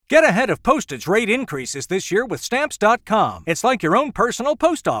Get ahead of postage rate increases this year with Stamps.com. It's like your own personal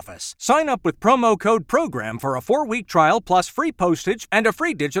post office. Sign up with promo code PROGRAM for a 4-week trial plus free postage and a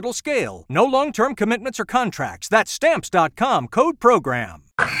free digital scale. No long-term commitments or contracts. That's Stamps.com, code PROGRAM.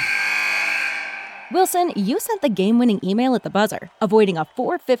 Wilson, you sent the game-winning email at the buzzer, avoiding a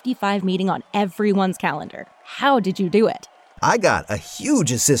 4:55 meeting on everyone's calendar. How did you do it? I got a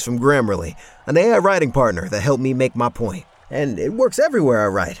huge assist from Grammarly, an AI writing partner that helped me make my point. And it works everywhere I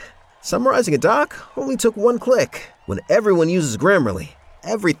write. Summarizing a doc only took one click. When everyone uses Grammarly,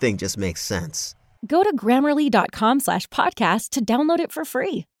 everything just makes sense. Go to Grammarly.com/podcast to download it for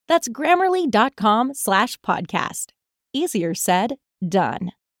free. That's Grammarly.com/podcast. Easier said,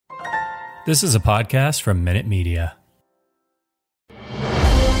 done. This is a podcast from Minute Media.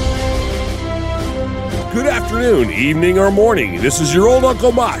 Good afternoon, evening, or morning. This is your old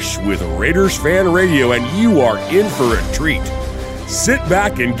Uncle Mosh with Raiders Fan Radio, and you are in for a treat. Sit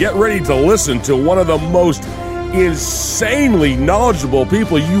back and get ready to listen to one of the most insanely knowledgeable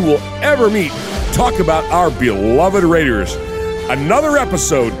people you will ever meet talk about our beloved Raiders. Another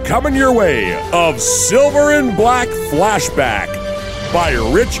episode coming your way of Silver and Black Flashback by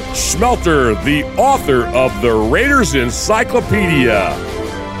Rich Schmelter, the author of the Raiders Encyclopedia.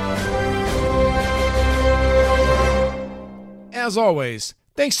 As always,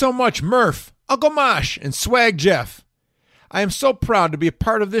 thanks so much, Murph, Uncle Mosh, and Swag Jeff. I am so proud to be a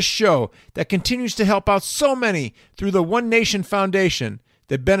part of this show that continues to help out so many through the One Nation Foundation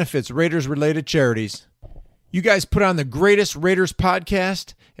that benefits Raiders-related charities. You guys put on the greatest Raiders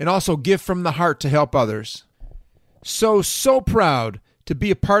podcast and also give from the heart to help others. So proud to be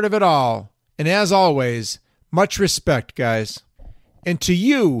a part of it all. And as always, much respect, guys. And to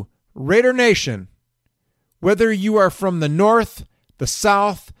you, Raider Nation, whether you are from the North, the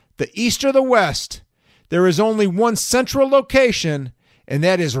South, the East, or the West, there is only one central location, and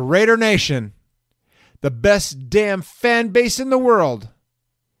that is Raider Nation, the best damn fan base in the world.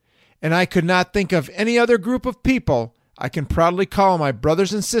 And I could not think of any other group of people I can proudly call my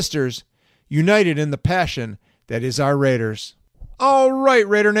brothers and sisters, united in the passion that is our Raiders. All right,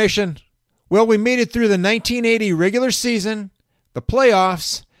 Raider Nation. Well, we made it through the 1980 regular season, the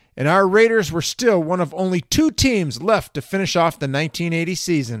playoffs, and our Raiders were still one of only 2 teams left to finish off the 1980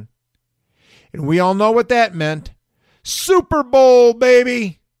 season. And we all know what that meant. Super Bowl,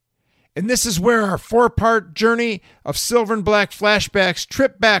 baby! And this is where our 4-part journey of Silver and Black Flashbacks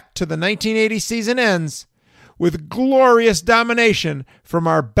trip back to the 1980 season ends with glorious domination from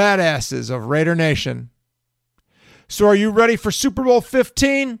our badasses of Raider Nation. So are you ready for Super Bowl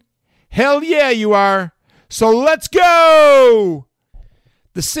 15? Hell yeah, you are! So let's go!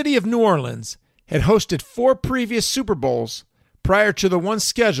 The city of New Orleans had hosted 4 previous Super Bowls prior to the one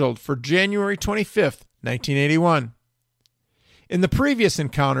scheduled for January 25th, 1981. In the previous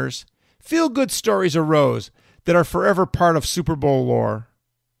encounters, feel-good stories arose that are forever part of Super Bowl lore.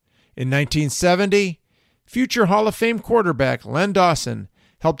 In 1970, future Hall of Fame quarterback Len Dawson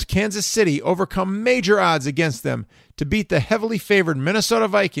helped Kansas City overcome major odds against them to beat the heavily favored Minnesota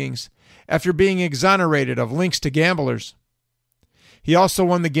Vikings after being exonerated of links to gamblers. He also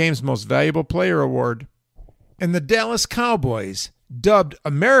won the game's Most Valuable Player award. And the Dallas Cowboys, dubbed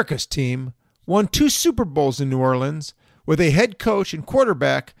America's team, won 2 Super Bowls in New Orleans with a head coach and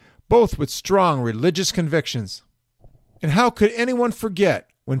quarterback both with strong religious convictions. And how could anyone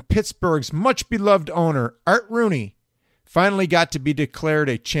forget when Pittsburgh's much-beloved owner, Art Rooney, finally got to be declared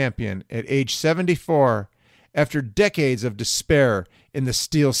a champion at age 74 after decades of despair in the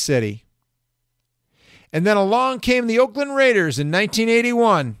Steel City. And then along came the Oakland Raiders in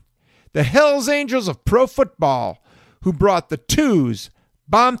 1981, the Hells Angels of pro football, who brought the twos,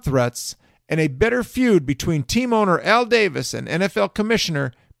 bomb threats, and a bitter feud between team owner Al Davis and NFL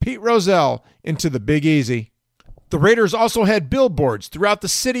Commissioner Pete Rozelle into the Big Easy. The Raiders also had billboards throughout the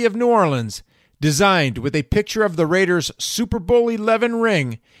city of New Orleans, designed with a picture of the Raiders' Super Bowl XI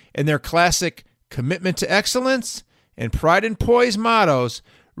ring and their classic commitment to excellence and pride and poise mottos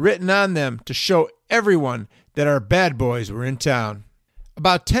written on them to show everyone that our bad boys were in town.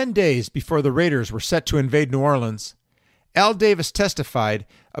 About 10 days before the Raiders were set to invade New Orleans, Al Davis testified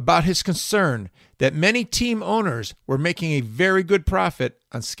about his concern that many team owners were making a very good profit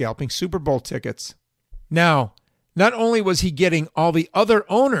on scalping Super Bowl tickets. Now, not only was he getting all the other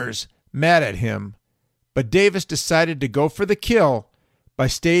owners mad at him, but Davis decided to go for the kill by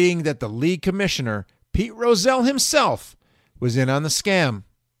stating that the league commissioner, Pete Rozelle himself, was in on the scam.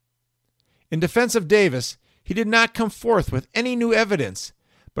 In defense of Davis, he did not come forth with any new evidence,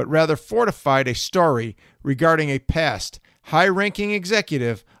 but rather fortified a story regarding a past high-ranking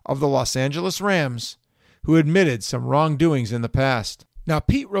executive of the Los Angeles Rams who admitted some wrongdoings in the past. Now,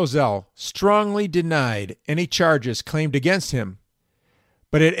 Pete Rozelle strongly denied any charges claimed against him,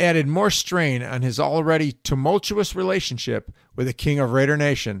 but it added more strain on his already tumultuous relationship with the king of Raider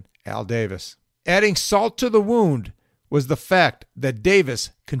Nation, Al Davis. Adding salt to the wound was the fact that Davis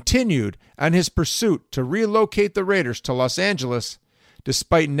continued on his pursuit to relocate the Raiders to Los Angeles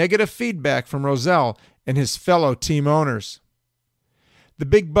despite negative feedback from Rozelle and his fellow team owners. The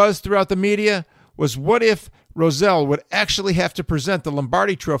big buzz throughout the media was what if Rozelle would actually have to present the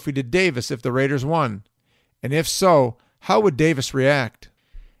Lombardi Trophy to Davis if the Raiders won? And if so, how would Davis react?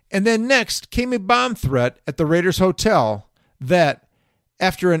 And then next came a bomb threat at the Raiders Hotel that,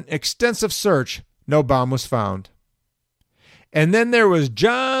 after an extensive search, no bomb was found. And then there was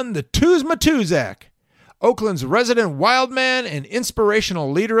John the Tuz Matuszak, Oakland's resident wild man and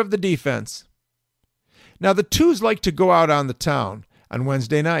inspirational leader of the defense. Now, the Tuz like to go out on the town on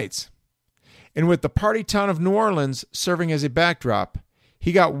Wednesday nights. And with the party town of New Orleans serving as a backdrop,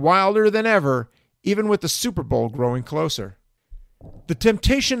 he got wilder than ever, even with the Super Bowl growing closer. The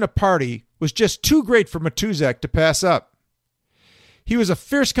temptation to party was just too great for Matuszak to pass up. He was a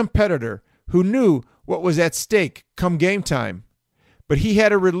fierce competitor who knew what was at stake come game time, but he had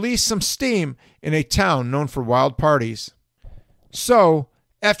to release some steam in a town known for wild parties. So,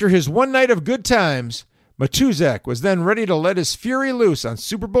 after his one night of good times, Matuszak was then ready to let his fury loose on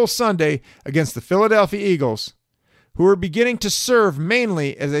Super Bowl Sunday against the Philadelphia Eagles, who were beginning to serve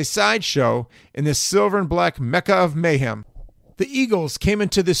mainly as a sideshow in this silver and black mecca of mayhem. The Eagles came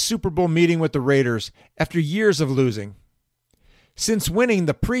into this Super Bowl meeting with the Raiders after years of losing. Since winning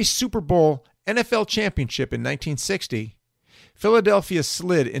the pre-Super Bowl NFL championship in 1960, Philadelphia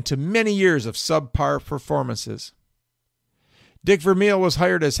slid into many years of subpar performances. Dick Vermeil was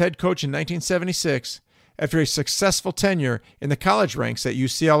hired as head coach in 1976 after a successful tenure in the college ranks at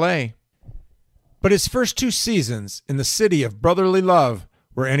UCLA. But his first 2 seasons in the city of brotherly love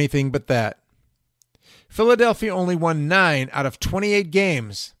were anything but that. Philadelphia only won 9 out of 28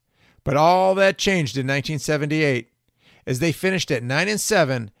 games, but all that changed in 1978 as they finished at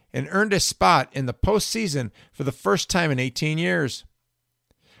 9-7 and earned a spot in the postseason for the first time in 18 years.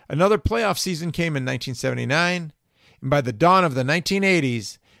 Another playoff season came in 1979, and by the dawn of the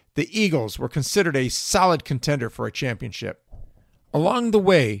 1980s, the Eagles were considered a solid contender for a championship. Along the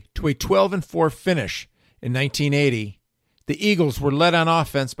way to a 12-4 finish in 1980, the Eagles were led on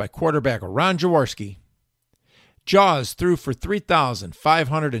offense by quarterback Ron Jaworski. Jaws threw for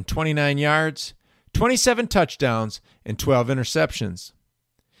 3,529 yards, 27 touchdowns, and 12 interceptions.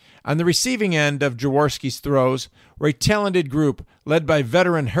 On the receiving end of Jaworski's throws were a talented group led by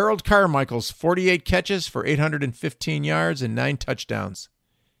veteran Harold Carmichael's 48 catches for 815 yards and 9 touchdowns.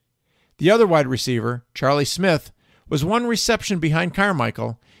 The other wide receiver, Charlie Smith, was 1 reception behind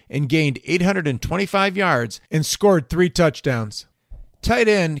Carmichael and gained 825 yards and scored 3 touchdowns. Tight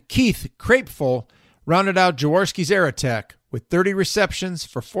end Keith Crapeful rounded out Jaworski's air attack with 30 receptions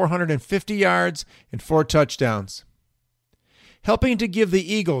for 450 yards and 4 touchdowns. Helping to give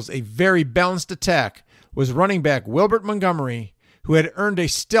the Eagles a very balanced attack was running back Wilbert Montgomery, who had earned a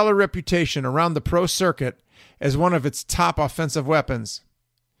stellar reputation around the pro circuit as one of its top offensive weapons.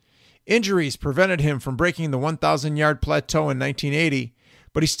 Injuries prevented him from breaking the 1,000-yard plateau in 1980,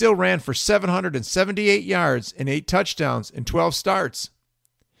 but he still ran for 778 yards and 8 touchdowns in 12 starts.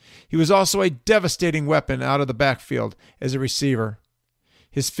 He was also a devastating weapon out of the backfield as a receiver.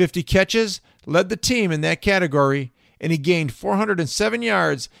 His 50 catches led the team in that category, and he gained 407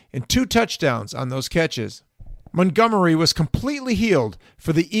 yards and 2 touchdowns on those catches. Montgomery was completely healed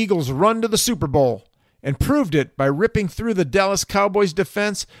for the Eagles' run to the Super Bowl and proved it by ripping through the Dallas Cowboys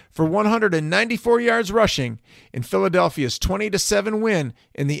defense for 194 yards rushing in Philadelphia's 20-7 win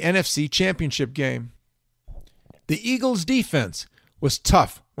in the NFC Championship game. The Eagles' defense was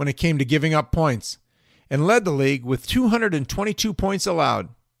tough when it came to giving up points and led the league with 222 points allowed.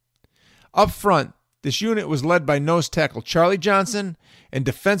 Up front, this unit was led by nose tackle Charlie Johnson and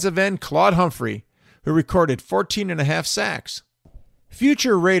defensive end Claude Humphrey, who recorded 14.5 sacks.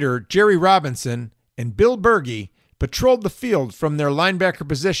 Future Raider Jerry Robinson and Bill Berge patrolled the field from their linebacker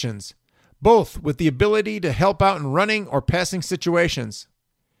positions, both with the ability to help out in running or passing situations.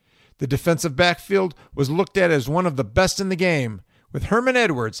 The defensive backfield was looked at as one of the best in the game, with Herman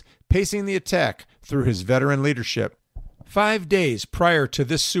Edwards pacing the attack through his veteran leadership. 5 days prior to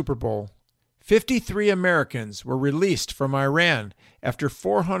this Super Bowl, 53 Americans were released from Iran after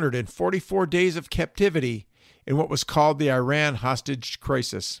 444 days of captivity in what was called the Iran hostage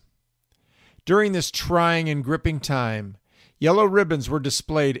crisis. During this trying and gripping time, yellow ribbons were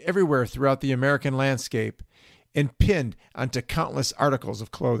displayed everywhere throughout the American landscape and pinned onto countless articles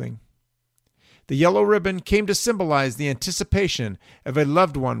of clothing. The yellow ribbon came to symbolize the anticipation of a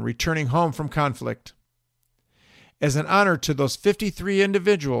loved one returning home from conflict. As an honor to those 53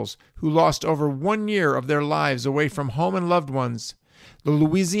 individuals who lost over 1 year of their lives away from home and loved ones, the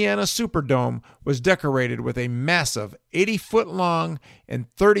Louisiana Superdome was decorated with a massive 80-foot-long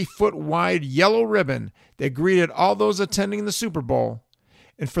and 30-foot-wide yellow ribbon that greeted all those attending the Super Bowl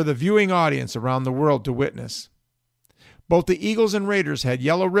and for the viewing audience around the world to witness. Both the Eagles and Raiders had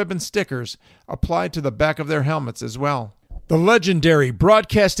yellow ribbon stickers applied to the back of their helmets as well. The legendary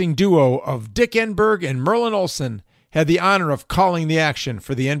broadcasting duo of Dick Enberg and Merlin Olsen had the honor of calling the action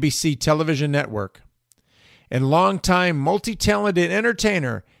for the NBC television network. And longtime multi-talented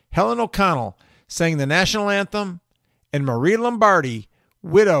entertainer Helen O'Connell sang the national anthem, and Marie Lombardi,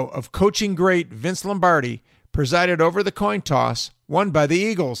 widow of coaching great Vince Lombardi, presided over the coin toss won by the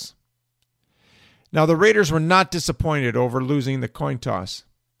Eagles. Now, the Raiders were not disappointed over losing the coin toss.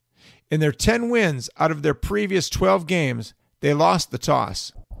 In their 10 wins out of their previous 12 games, they lost the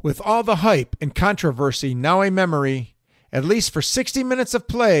toss. With all the hype and controversy now a memory, at least for 60 minutes of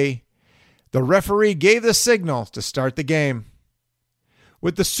play, the referee gave the signal to start the game.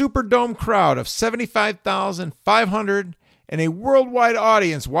 With the Superdome crowd of 75,500 and a worldwide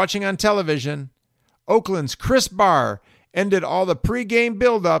audience watching on television, Oakland's Chris Barr ended all the pregame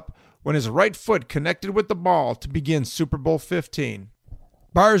buildup when his right foot connected with the ball to begin Super Bowl 15.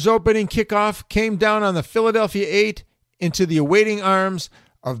 Barr's opening kickoff came down on the Philadelphia 8 into the awaiting arms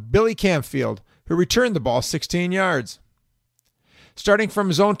of Billy Campfield, who returned the ball 16 yards. Starting from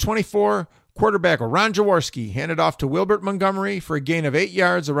his own 24, quarterback Ron Jaworski handed off to Wilbert Montgomery for a gain of 8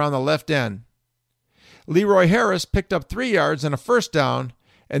 yards around the left end. Leroy Harris picked up 3 yards and a first down,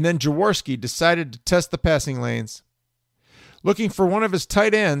 and then Jaworski decided to test the passing lanes. Looking for one of his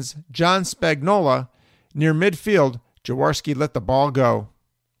tight ends, John Spagnola, near midfield, Jaworski let the ball go.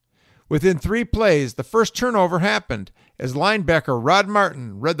 Within 3 plays, the first turnover happened as linebacker Rod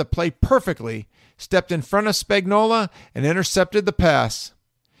Martin read the play perfectly, stepped in front of Spagnola, and intercepted the pass.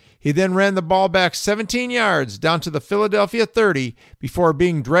 He then ran the ball back 17 yards down to the Philadelphia 30 before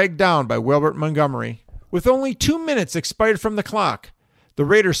being dragged down by Wilbert Montgomery. With only 2 minutes expired from the clock, the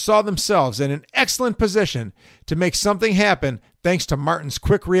Raiders saw themselves in an excellent position to make something happen thanks to Martin's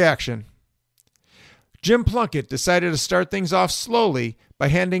quick reaction. Jim Plunkett decided to start things off slowly by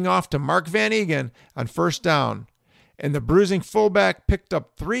handing off to Mark Van Eegen on first down, and the bruising fullback picked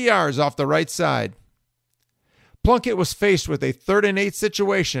up 3 yards off the right side. Plunkett was faced with a 3rd and 8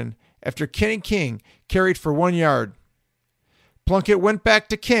 situation after Kenny King carried for 1 yard. Plunkett went back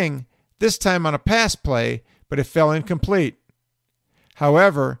to King, this time on a pass play, but it fell incomplete.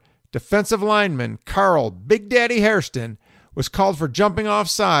 However, defensive lineman Carl Big Daddy Hairston was called for jumping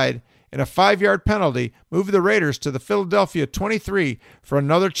offside, and a 5-yard penalty moved the Raiders to the Philadelphia 23 for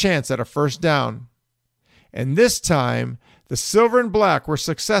another chance at a first down. And this time, the Silver and Black were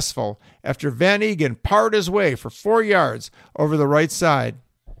successful after Van Eegen powered his way for 4 yards over the right side.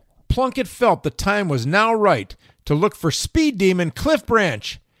 Plunkett felt the time was now right to look for speed demon Cliff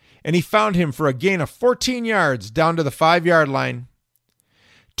Branch, and he found him for a gain of 14 yards down to the 5-yard line.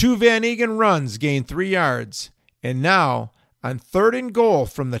 2 Van Eegen runs gained 3 yards, and now, on 3rd and goal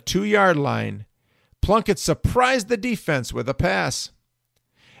from the 2-yard line, Plunkett surprised the defense with a pass.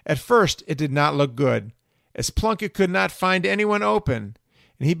 At first, it did not look good, as Plunkett could not find anyone open,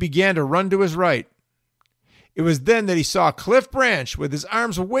 and he began to run to his right. It was then that he saw Cliff Branch with his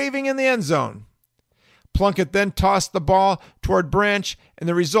arms waving in the end zone. Plunkett then tossed the ball toward Branch, and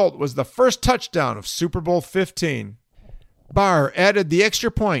the result was the first touchdown of Super Bowl 15. Barr added the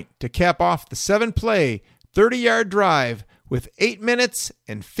extra point to cap off the 7-play, 30-yard drive with 8 minutes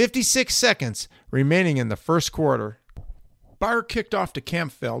and 56 seconds remaining in the first quarter. Barr kicked off to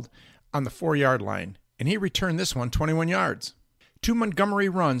Campfield on the 4-yard line, and he returned this one 21 yards. 2 Montgomery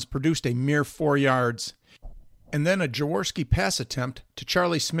runs produced a mere 4 yards, and then a Jaworski pass attempt to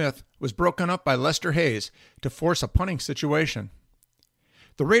Charlie Smith was broken up by Lester Hayes to force a punting situation.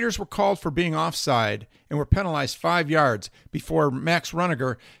 The Raiders were called for being offside and were penalized 5 yards before Max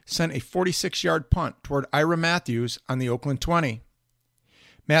Runiger sent a 46-yard punt toward Ira Matthews on the Oakland 20.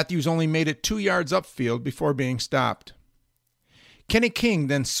 Matthews only made it 2 yards upfield before being stopped. Kenny King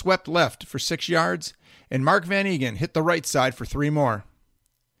then swept left for 6 yards, and Mark Van Eegen hit the right side for 3 more.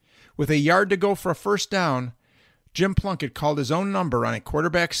 With a yard to go for a first down, Jim Plunkett called his own number on a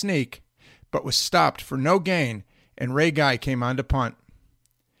quarterback sneak, but was stopped for no gain, and Ray Guy came on to punt.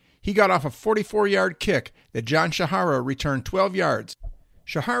 He got off a 44-yard kick that John Shahara returned 12 yards.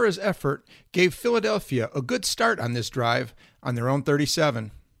 Shahara's effort gave Philadelphia a good start on this drive on their own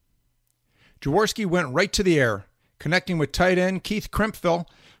 37. Jaworski went right to the air, connecting with tight end Keith Krempfel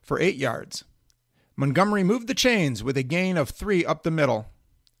for 8 yards. Montgomery moved the chains with a gain of 3 up the middle.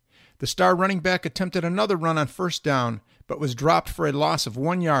 The star running back attempted another run on first down, but was dropped for a loss of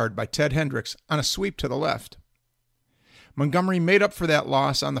 1 yard by Ted Hendricks on a sweep to the left. Montgomery made up for that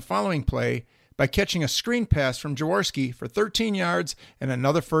loss on the following play by catching a screen pass from Jaworski for 13 yards and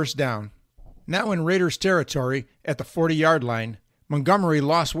another first down. Now in Raiders territory at the 40-yard line, Montgomery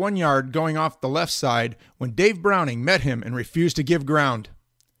lost 1 yard going off the left side when Dave Browning met him and refused to give ground.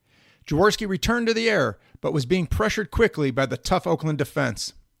 Jaworski returned to the air, but was being pressured quickly by the tough Oakland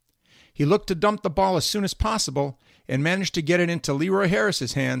defense. He looked to dump the ball as soon as possible and managed to get it into Leroy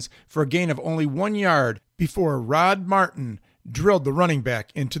Harris's hands for a gain of only 1 yard before Rod Martin drilled the running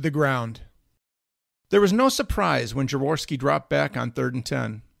back into the ground. There was no surprise when Jaworski dropped back on 3rd and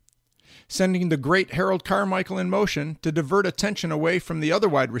 10. Sending the great Harold Carmichael in motion to divert attention away from the other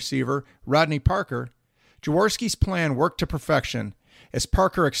wide receiver, Rodney Parker, Jaworski's plan worked to perfection as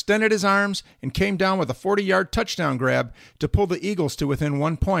Parker extended his arms and came down with a 40-yard touchdown grab to pull the Eagles to within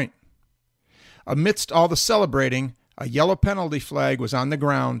 1 point. Amidst all the celebrating, a yellow penalty flag was on the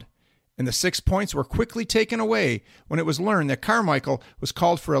ground, and the 6 points were quickly taken away when it was learned that Carmichael was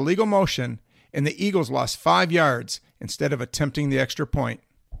called for illegal motion, and the Eagles lost 5 yards instead of attempting the extra point.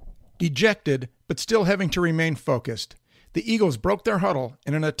 Dejected, but still having to remain focused, the Eagles broke their huddle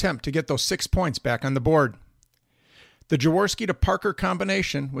in an attempt to get those 6 points back on the board. The Jaworski to Parker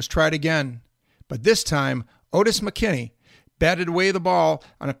combination was tried again, but this time Otis McKinney batted away the ball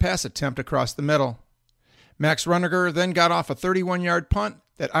on a pass attempt across the middle. Max Runniger then got off a 31-yard punt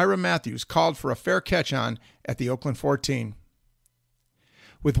that Ira Matthews called for a fair catch on at the Oakland 14.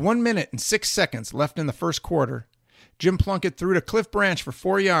 With 1 minute and 6 seconds left in the first quarter, Jim Plunkett threw to Cliff Branch for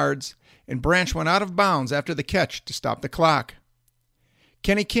 4 yards, and Branch went out of bounds after the catch to stop the clock.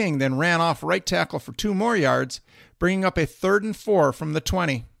 Kenny King then ran off right tackle for 2 more yards, bringing up a 3rd and 4 from the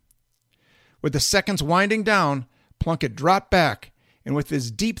 20. With the seconds winding down, Plunkett dropped back, and with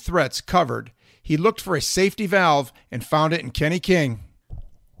his deep threats covered, he looked for a safety valve and found it in Kenny King.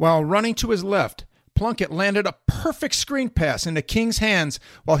 While running to his left, Plunkett landed a perfect screen pass into King's hands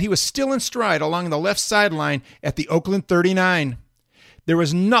while he was still in stride along the left sideline at the Oakland 39. There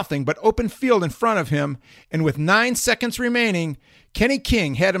was nothing but open field in front of him, and with 9 seconds remaining, Kenny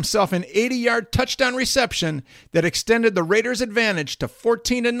King had himself an 80-yard touchdown reception that extended the Raiders' advantage to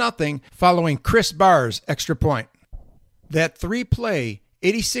 14-0 following Chris Barr's extra point. That 3-play,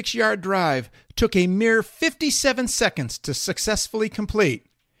 86-yard drive took a mere 57 seconds to successfully complete,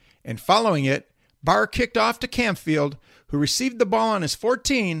 and following it, Barr kicked off to Campfield, who received the ball on his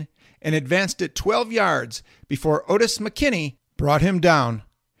 14 and advanced it 12 yards before Otis McKinney brought him down.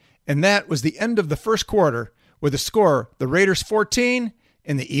 And that was the end of the first quarter, with the score the Raiders 14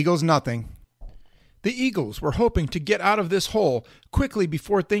 and the Eagles nothing. The Eagles were hoping to get out of this hole quickly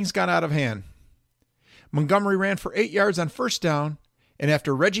before things got out of hand. Montgomery ran for 8 yards on first down, and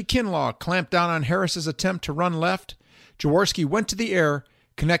after Reggie Kinlaw clamped down on Harris's attempt to run left, Jaworski went to the air,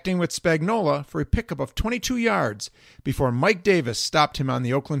 connecting with Spagnola for a pickup of 22 yards before Mike Davis stopped him on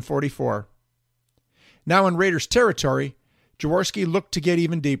the Oakland 44. Now in Raiders territory, Jaworski looked to get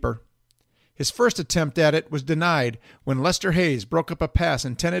even deeper. His first attempt at it was denied when Lester Hayes broke up a pass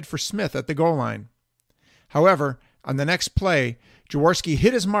intended for Smith at the goal line. However, on the next play, Jaworski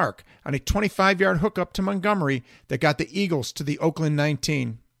hit his mark on a 25-yard hookup to Montgomery that got the Eagles to the Oakland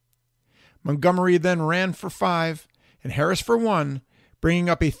 19. Montgomery then ran for 5 and Harris for 1, bringing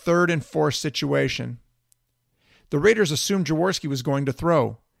up a 3rd and 4 situation. The Raiders assumed Jaworski was going to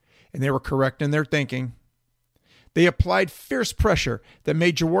throw, and they were correct in their thinking. They applied fierce pressure that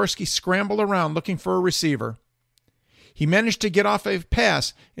made Jaworski scramble around looking for a receiver. He managed to get off a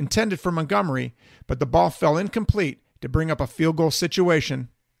pass intended for Montgomery, but the ball fell incomplete to bring up a field goal situation.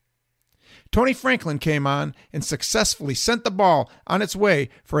 Tony Franklin came on and successfully sent the ball on its way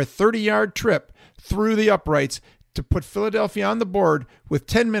for a 30-yard trip through the uprights to put Philadelphia on the board with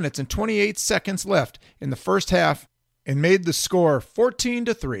 10 minutes and 28 seconds left in the first half and made the score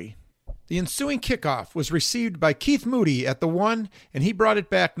 14-3. The ensuing kickoff was received by Keith Moody at the 1, and he brought it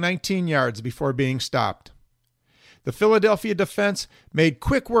back 19 yards before being stopped. The Philadelphia defense made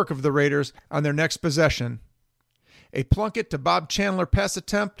quick work of the Raiders on their next possession. A Plunkett to Bob Chandler pass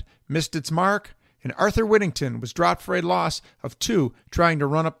attempt missed its mark, and Arthur Whittington was dropped for a loss of 2 trying to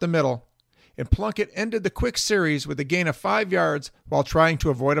run up the middle, and Plunkett ended the quick series with a gain of 5 yards while trying to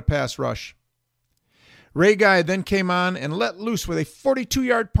avoid a pass rush. Ray Guy then came on and let loose with a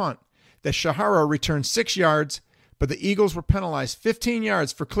 42-yard punt that Shahara returned 6 yards, but the Eagles were penalized 15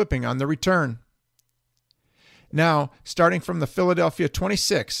 yards for clipping on the return. Now, starting from the Philadelphia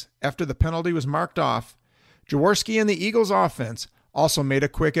 26, after the penalty was marked off, Jaworski and the Eagles offense also made a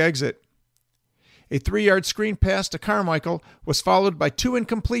quick exit. a 3-yard screen pass to Carmichael was followed by 2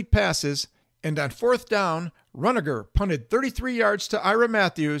 incomplete passes, and on 4th down, Runager punted 33 yards to Ira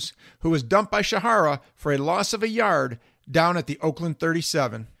Matthews, who was dumped by Shahara for a loss of a yard down at the Oakland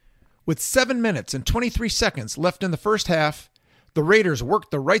 37. With 7 minutes and 23 seconds left in the first half, the Raiders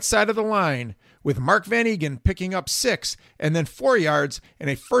worked the right side of the line, with Mark Van Eegen picking up 6 and then 4 yards and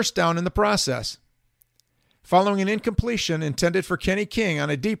a first down in the process. Following an incompletion intended for Kenny King on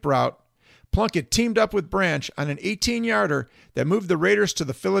a deep route, Plunkett teamed up with Branch on an 18-yarder that moved the Raiders to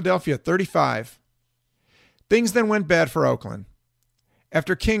the Philadelphia 35. Things then went bad for Oakland.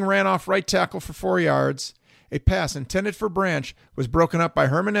 After King ran off right tackle for 4 yards, a pass intended for Branch was broken up by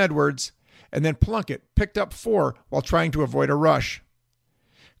Herman Edwards, and then Plunkett picked up 4 while trying to avoid a rush.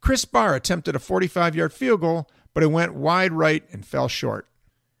 Chris Barr attempted a 45-yard field goal, but it went wide right and fell short.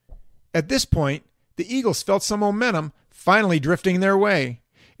 At this point, the Eagles felt some momentum finally drifting their way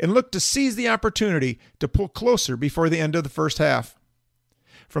and looked to seize the opportunity to pull closer before the end of the first half.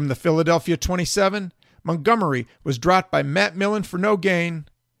 From the Philadelphia 27, Montgomery was dropped by Matt Millen for no gain.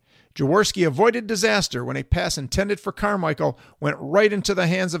 Jaworski avoided disaster when a pass intended for Carmichael went right into the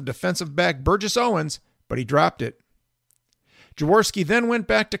hands of defensive back Burgess Owens, but he dropped it. Jaworski then went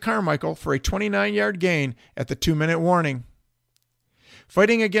back to Carmichael for a 29-yard gain at the 2-minute warning.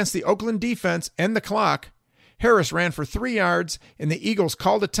 Fighting against the Oakland defense and the clock, Harris ran for 3 yards, and the Eagles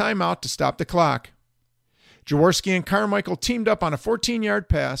called a timeout to stop the clock. Jaworski and Carmichael teamed up on a 14-yard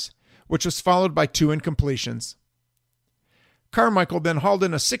pass, which was followed by 2 incompletions. Carmichael then hauled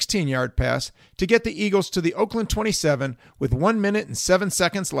in a 16-yard pass to get the Eagles to the Oakland 27 with 1 minute and 7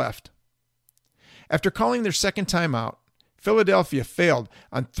 seconds left. After calling their second timeout, Philadelphia failed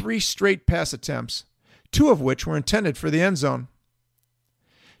on 3 straight pass attempts, 2 of which were intended for the end zone.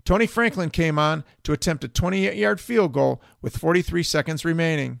 Tony Franklin came on to attempt a 28-yard field goal with 43 seconds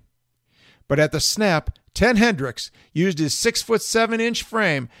remaining. But at the snap, Ted Hendricks used his 6'7"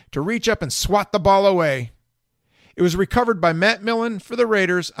 frame to reach up and swat the ball away. It was recovered by Matt Millen for the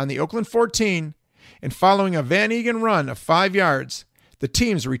Raiders on the Oakland 14, and following a Van Eegen run of 5 yards, the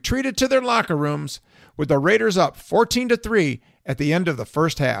teams retreated to their locker rooms with the Raiders up 14-3 at the end of the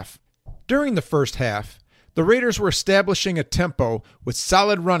first half. During the first half, the Raiders were establishing a tempo with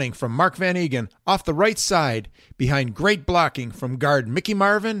solid running from Mark Van Eegen off the right side behind great blocking from guard Mickey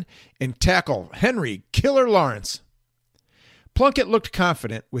Marvin and tackle Henry Killer Lawrence. Plunkett looked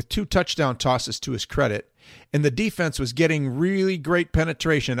confident with 2 touchdown tosses to his credit, and the defense was getting really great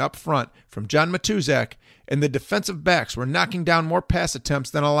penetration up front from John Matuzak, and the defensive backs were knocking down more pass attempts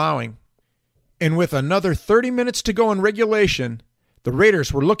than allowing. And with another 30 minutes to go in regulation, the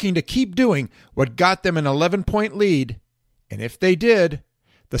Raiders were looking to keep doing what got them an 11-point lead, and if they did,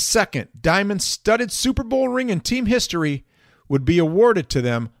 the second diamond-studded Super Bowl ring in team history would be awarded to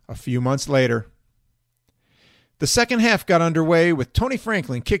them a few months later. The second half got underway with Tony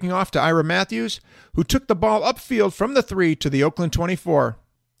Franklin kicking off to Ira Matthews, who took the ball upfield from the 3 to the Oakland 24.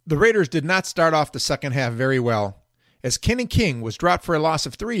 The Raiders did not start off the second half very well, as Kenny King was dropped for a loss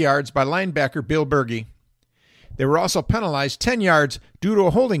of 3 yards by linebacker Bill Berge. They were also penalized 10 yards due to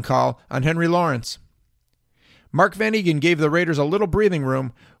a holding call on Henry Lawrence. Mark Van Eegen gave the Raiders a little breathing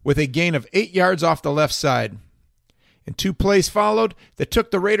room with a gain of 8 yards off the left side. And 2 plays followed that took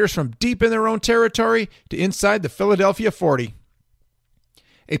the Raiders from deep in their own territory to inside the Philadelphia 40.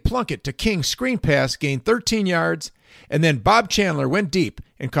 A Plunkett to King screen pass gained 13 yards, and then Bob Chandler went deep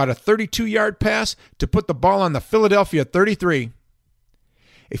and caught a 32-yard pass to put the ball on the Philadelphia 33.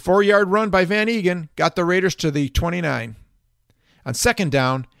 A 4-yard run by Van Eegen got the Raiders to the 29. On second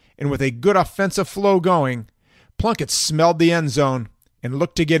down, and with a good offensive flow going, Plunkett smelled the end zone and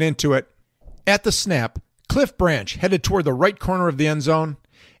looked to get into it. At the snap, Cliff Branch headed toward the right corner of the end zone,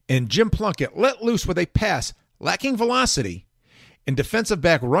 and Jim Plunkett let loose with a pass lacking velocity, and defensive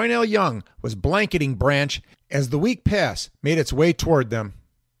back Roynell Young was blanketing Branch as the weak pass made its way toward them.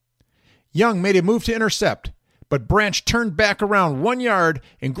 Young made a move to intercept, but Branch turned back around 1 yard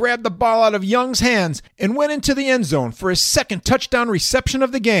and grabbed the ball out of Young's hands and went into the end zone for his second touchdown reception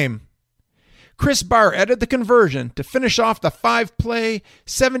of the game. Chris Barr added the conversion to finish off the 5-play,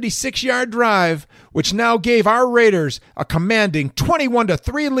 76-yard drive, which now gave our Raiders a commanding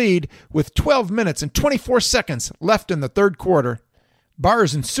 21-3 lead with 12 minutes and 24 seconds left in the third quarter.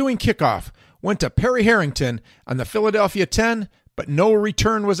 Barr's ensuing kickoff went to Perry Harrington on the Philadelphia 10, but no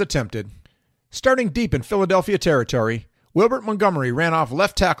return was attempted. Starting deep in Philadelphia territory, Wilbert Montgomery ran off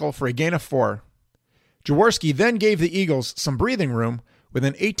left tackle for a gain of 4. Jaworski then gave the Eagles some breathing room with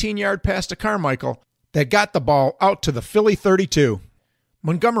an 18-yard pass to Carmichael that got the ball out to the Philly 32.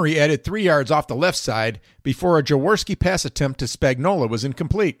 Montgomery added 3 yards off the left side before a Jaworski pass attempt to Spagnola was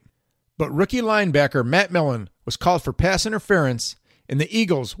incomplete. but rookie linebacker Matt Millen was called for pass interference, and the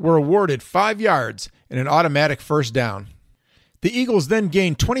Eagles were awarded 5 yards and an automatic first down. The Eagles then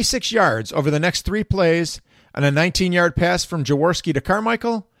gained 26 yards over the next 3 plays on a 19-yard pass from Jaworski to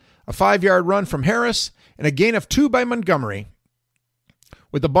Carmichael, a 5-yard run from Harris, and a gain of 2 by Montgomery.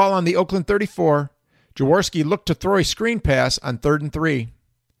 With the ball on the Oakland 34, Jaworski looked to throw a screen pass on 3rd and 3.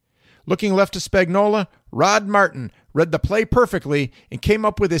 Looking left to Spagnuolo, Rod Martin read the play perfectly and came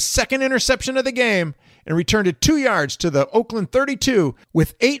up with his second interception of the game and returned it 2 yards to the Oakland 32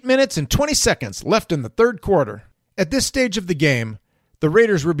 with 8 minutes and 20 seconds left in the third quarter. At this stage of the game, the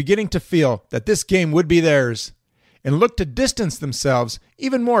Raiders were beginning to feel that this game would be theirs and looked to distance themselves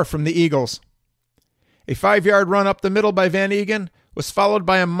even more from the Eagles. A 5-yard run up the middle by Van Egan was followed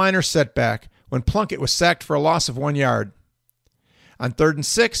by a minor setback when Plunkett was sacked for a loss of 1 yard. On 3rd and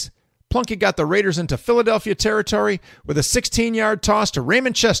 6, Plunkett got the Raiders into Philadelphia territory with a 16-yard toss to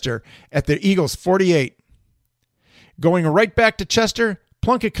Raymond Chester at the Eagles' 48. Going right back to Chester,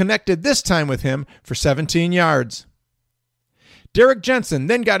 Plunkett connected this time with him for 17 yards. Derek Jensen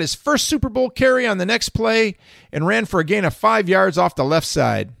then got his first Super Bowl carry on the next play and ran for a gain of 5 yards off the left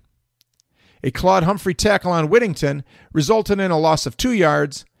side. A Claude Humphrey tackle on Whittington resulted in a loss of 2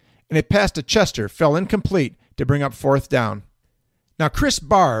 yards, and a pass to Chester fell incomplete to bring up 4th down. Now, Chris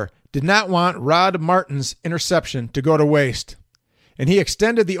Barr did not want Rod Martin's interception to go to waste, and he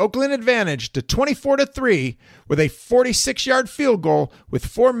extended the Oakland advantage to 24-3 with a 46-yard field goal with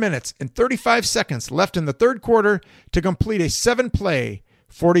 4 minutes and 35 seconds left in the third quarter to complete a 7-play,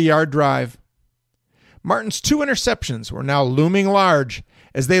 40-yard drive. Martin's 2 interceptions were now looming large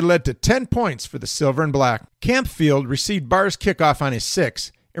as they led to 10 points for the Silver and Black. Campfield received Barr's kickoff on his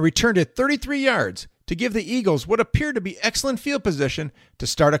 6 and returned it 33 yards to give the Eagles what appeared to be excellent field position to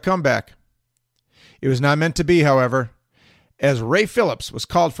start a comeback. It was not meant to be, however, as Ray Phillips was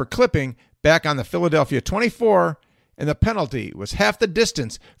called for clipping back on the Philadelphia 24, and the penalty was half the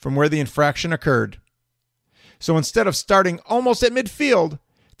distance from where the infraction occurred. So instead of starting almost at midfield,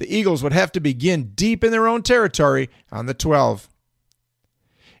 the Eagles would have to begin deep in their own territory on the 12.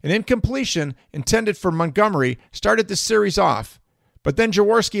 An incompletion intended for Montgomery started the series off, but then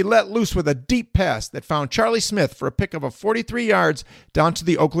Jaworski let loose with a deep pass that found Charlie Smith for a pickup of 43 yards down to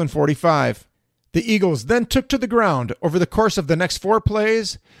the Oakland 45. The Eagles then took to the ground over the course of the next 4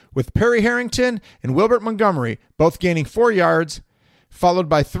 plays, with Perry Harrington and Wilbert Montgomery both gaining 4 yards, followed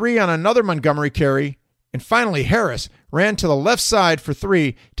by 3 on another Montgomery carry, and finally Harris ran to the left side for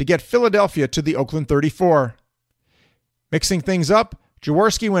 3 to get Philadelphia to the Oakland 34. Mixing things up,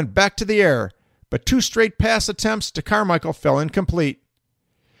 Jaworski went back to the air, but 2 straight pass attempts to Carmichael fell incomplete.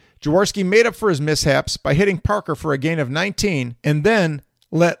 Jaworski made up for his mishaps by hitting Parker for a gain of 19, and then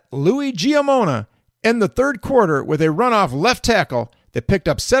let Louis Giamona end the third quarter with a runoff left tackle that picked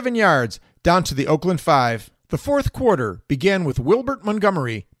up 7 yards down to the Oakland 5. The fourth quarter began with Wilbert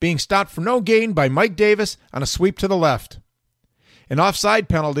Montgomery being stopped for no gain by Mike Davis on a sweep to the left. An offside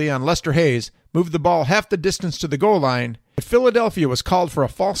penalty on Lester Hayes moved the ball half the distance to the goal line, but Philadelphia was called for a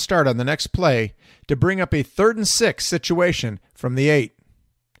false start on the next play to bring up a 3rd and 6 situation from the 8.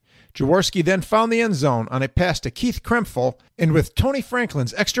 Jaworski then found the end zone on a pass to Keith Krempfel, and with Tony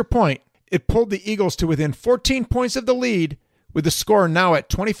Franklin's extra point, it pulled the Eagles to within 14 points of the lead, with the score now at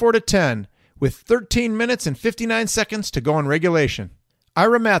 24-10, with 13 minutes and 59 seconds to go in regulation.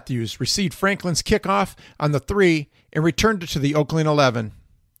 Ira Matthews received Franklin's kickoff on the 3 and returned it to the Oakland 11.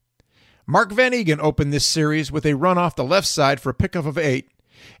 Mark Van Egan opened this series with a run off the left side for a pickup of 8,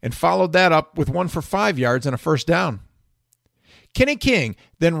 and followed that up with 1 for 5 yards and a first down. Kenny King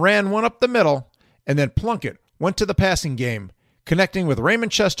then ran one up the middle, and then Plunkett went to the passing game, connecting with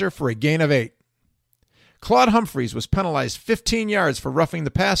Raymond Chester for a gain of 8. Claude Humphreys was penalized 15 yards for roughing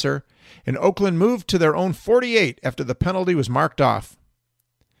the passer, and Oakland moved to their own 48 after the penalty was marked off.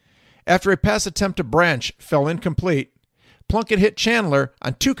 After a pass attempt to Branch fell incomplete, Plunkett hit Chandler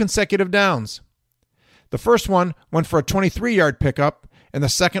on 2 consecutive downs. The first one went for a 23-yard pickup, and the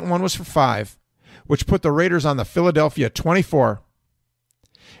second one was for 5, which put the Raiders on the Philadelphia 24.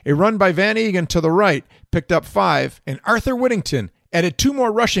 A run by Van Egan to the right picked up 5, and Arthur Whittington added 2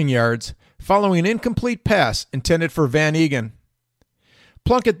 more rushing yards following an incomplete pass intended for Van Egan.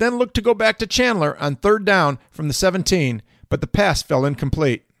 Plunkett then looked to go back to Chandler on 3rd down from the 17, but the pass fell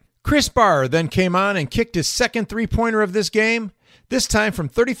incomplete. Chris Barr then came on and kicked his second 3-pointer of this game, this time from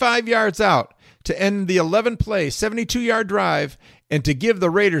 35 yards out, to end the 11-play, 72-yard drive and to give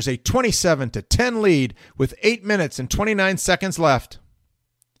the Raiders a 27-10 lead with 8 minutes and 29 seconds left.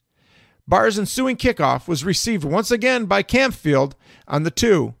 Barr's ensuing kickoff was received once again by Campfield on the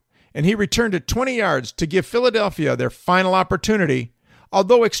 2, and he returned it 20 yards to give Philadelphia their final opportunity,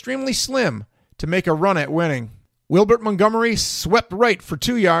 although extremely slim, to make a run at winning. Wilbert Montgomery swept right for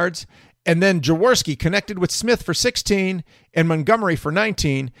 2 yards, and then Jaworski connected with Smith for 16 and Montgomery for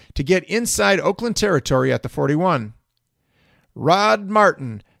 19 to get inside Oakland territory at the 41. Rod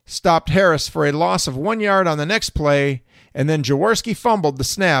Martin stopped Harris for a loss of 1 yard on the next play, and then Jaworski fumbled the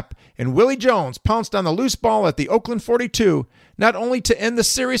snap, and Willie Jones pounced on the loose ball at the Oakland 42, not only to end the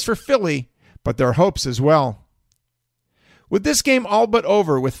series for Philly, but their hopes as well. With this game all but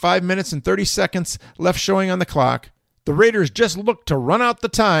over with 5 minutes and 30 seconds left showing on the clock, the Raiders just looked to run out the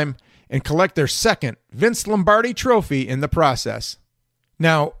time and collect their second Vince Lombardi trophy in the process.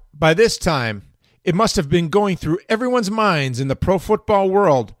 Now, by this time, it must have been going through everyone's minds in the pro football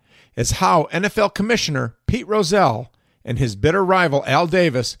world as how NFL Commissioner Pete Rozelle and his bitter rival Al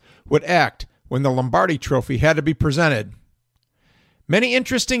Davis would act when the Lombardi trophy had to be presented. Many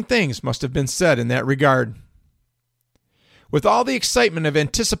interesting things must have been said in that regard. With all the excitement of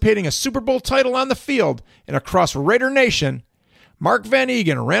anticipating a Super Bowl title on the field and across Raider Nation, Mark Van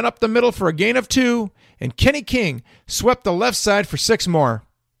Eegen ran up the middle for a gain of 2, and Kenny King swept the left side for 6 more.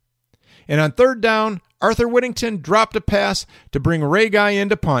 And on third down, Arthur Whittington dropped a pass to bring Ray Guy in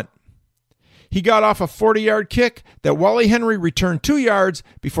to punt. He got off a 40-yard kick that Wally Henry returned 2 yards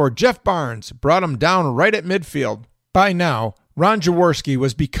before Jeff Barnes brought him down right at midfield. By now, Ron Jaworski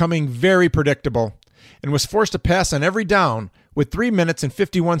was becoming very predictable and was forced to pass on every down with 3 minutes and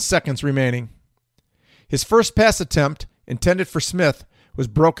 51 seconds remaining. His first pass attempt, intended for Smith, was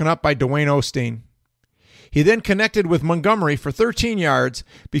broken up by Dwayne Osteen. He then connected with Montgomery for 13 yards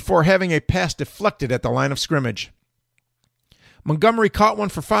before having a pass deflected at the line of scrimmage. Montgomery caught one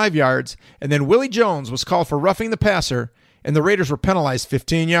for 5 yards, and then Willie Jones was called for roughing the passer, and the Raiders were penalized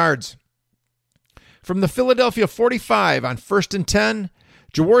 15 yards. From the Philadelphia 45 on 1st and 10,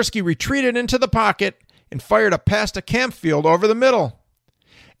 Jaworski retreated into the pocket and fired a pass to Campfield over the middle.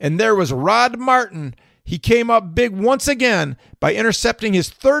 And there was Rod Martin. He came up big once again by intercepting his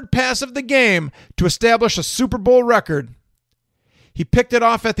third pass of the game to establish a Super Bowl record. He picked it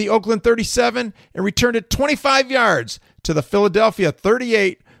off at the Oakland 37 and returned it 25 yards to the Philadelphia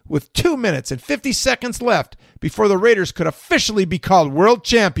 38 with 2 minutes and 50 seconds left before the Raiders could officially be called world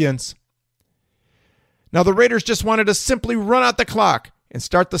champions. Now the Raiders just wanted to simply run out the clock and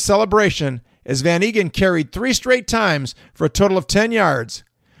start the celebration as Van Eegen carried 3 straight times for a total of 10 yards,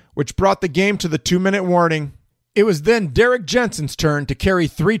 which brought the game to the 2-minute warning. It was then Derek Jensen's turn to carry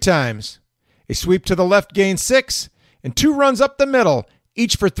 3 times. A sweep to the left gained 6, and 2 runs up the middle,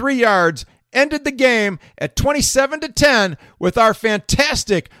 each for 3 yards, ended the game at 27-10 with our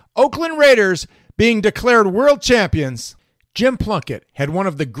fantastic Oakland Raiders being declared world champions. Jim Plunkett had one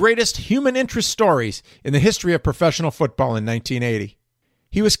of the greatest human interest stories in the history of professional football in 1980.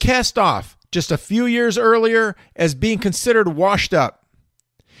 He was cast off just a few years earlier as being considered washed up.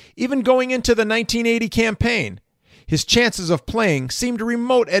 Even going into the 1980 campaign, his chances of playing seemed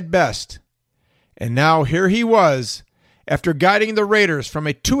remote at best. And now here he was, after guiding the Raiders from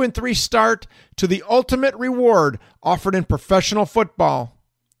a 2-3 start to the ultimate reward offered in professional football.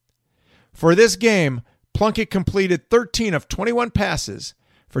 For this game, Plunkett completed 13 of 21 passes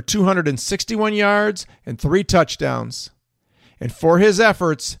for 261 yards and 3 touchdowns. And for his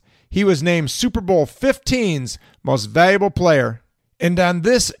efforts, he was named Super Bowl 15's most valuable player. And on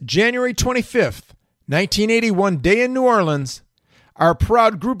this January 25th, 1981 day in New Orleans, our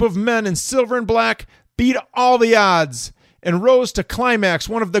proud group of men in silver and black beat all the odds and rose to climax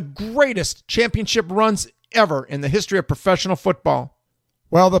one of the greatest championship runs ever in the history of professional football.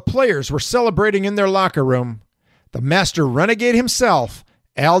 While the players were celebrating in their locker room, the master renegade himself,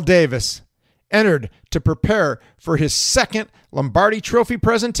 Al Davis, entered to prepare for his second Lombardi Trophy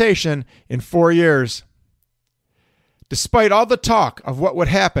presentation in 4 years. Despite all the talk of what would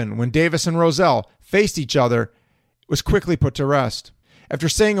happen when Davis and Rozelle faced each other, it was quickly put to rest. After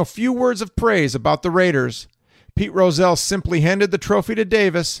saying a few words of praise about the Raiders, Pete Rozelle simply handed the trophy to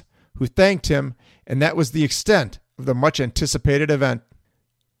Davis, who thanked him, and that was the extent of the much-anticipated event.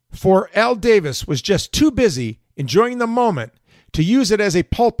 For Al Davis was just too busy enjoying the moment to use it as a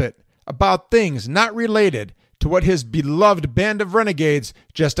pulpit about things not related to what his beloved band of renegades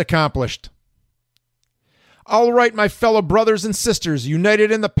just accomplished. All right, my fellow brothers and sisters,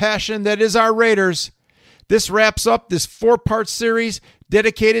 united in the passion that is our Raiders, this wraps up this 4-part series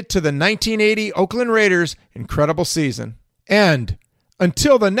dedicated to the 1980 Oakland Raiders' incredible season. And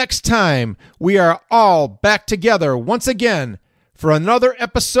until the next time we are all back together once again for another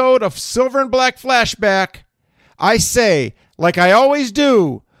episode of Silver and Black Flashback, I say, like I always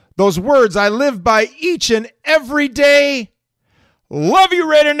do, those words I live by each and every day. Love you,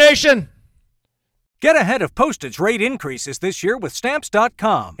 Raider Nation! Get ahead of postage rate increases this year with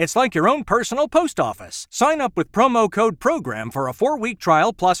Stamps.com. It's like your own personal post office. Sign up with promo code PROGRAM for a 4-week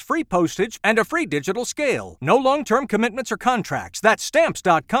trial plus free postage and a free digital scale. No long-term commitments or contracts. That's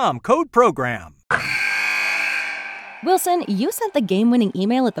Stamps.com, code PROGRAM. Wilson, you sent the game-winning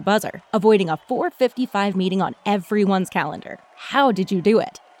email at the buzzer, avoiding a 4:55 meeting on everyone's calendar. How did you do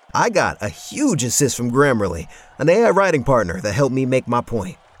it? I got a huge assist from Grammarly, an AI writing partner that helped me make my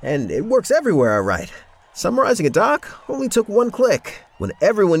point. And it works everywhere I write. Summarizing a doc only took one click. When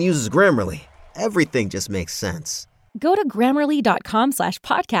everyone uses Grammarly, everything just makes sense. Go to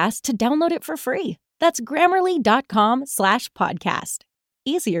Grammarly.com/podcast to download it for free. That's Grammarly.com/podcast.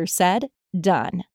 Easier said, done.